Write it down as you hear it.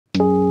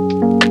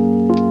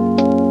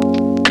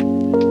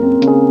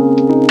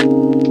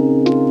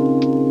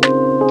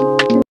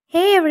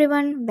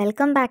everyone,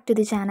 welcome back to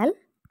the channel.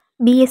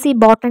 B.Sc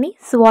Botany,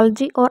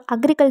 Zoology or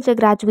Agriculture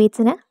graduates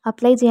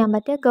apply ചെയ്യാൻ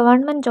പറ്റിയ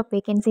government job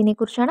വേക്കൻസിനെ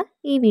കുറിച്ചാണ്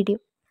ഈ video.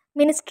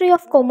 Ministry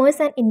of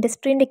commerce and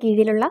ഇൻഡസ്ട്രീൻ്റെ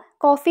കീഴിലുള്ള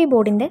coffee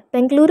ബോർഡിൻ്റെ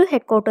Bengaluru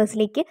head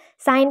ക്വാർട്ടേഴ്സിലേക്ക്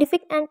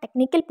scientific and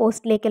technical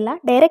പോസ്റ്റിലേക്കുള്ള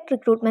direct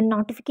recruitment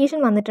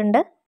notification വന്നിട്ടുണ്ട്.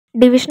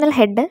 Divisional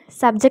head,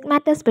 subject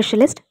matter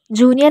specialist,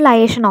 junior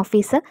ലയേഷൻ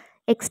officer,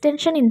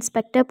 extension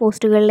inspector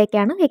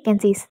പോസ്റ്റുകളിലേക്കാണ്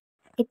vacancies.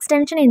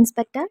 Extension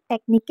inspector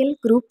technical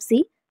group C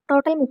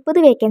total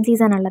 30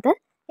 vacancies ആണുള്ളത്.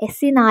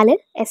 SC 4,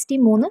 ST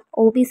 3,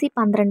 OBC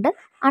 12,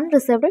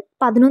 unreserved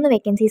 11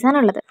 vacancies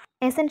ആണുള്ളത്.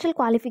 Essential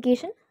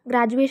qualification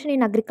graduation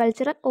in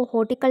agricultural or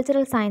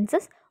horticultural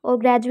sciences or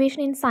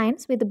graduation in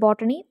science with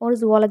botany or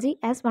zoology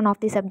as one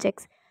of the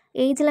subjects.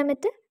 Age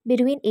limit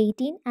between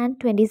 18 and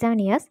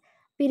 27 years.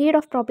 Period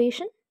of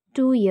probation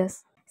 2 years.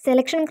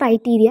 Selection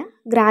criteria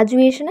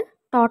ഗ്രാജുവേഷന്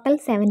total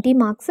 70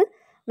 marks,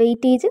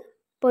 weightage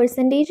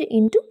percentage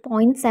into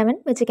 0.7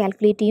 വെച്ച്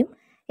calculate ചെയ്യും.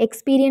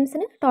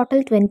 എക്സ്പീരിയൻസിന് total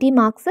 20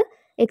 marks,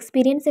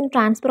 experience in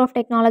transfer of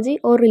technology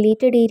or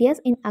related areas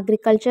in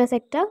agriculture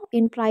sector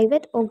in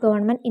private or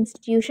government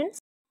institutions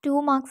 2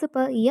 marks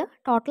per year,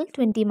 total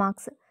 20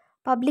 marks.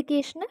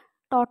 Publication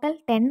total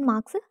 10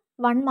 marks,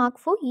 1 mark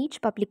for each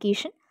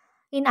publication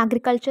in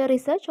agriculture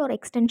research or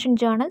extension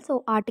journals or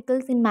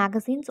articles in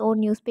magazines or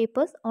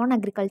newspapers on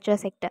agriculture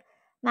sector,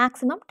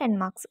 maximum 10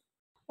 marks.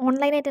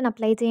 Online ആയിട്ട്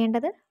apply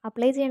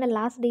ചെയ്യേണ്ട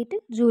last date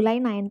July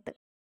 9th.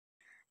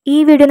 ഈ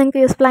video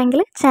നിങ്ങൾക്ക് useful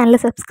ആയെങ്കിൽ channel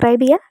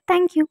subscribe ചെയ്യുക.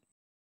 Thank you.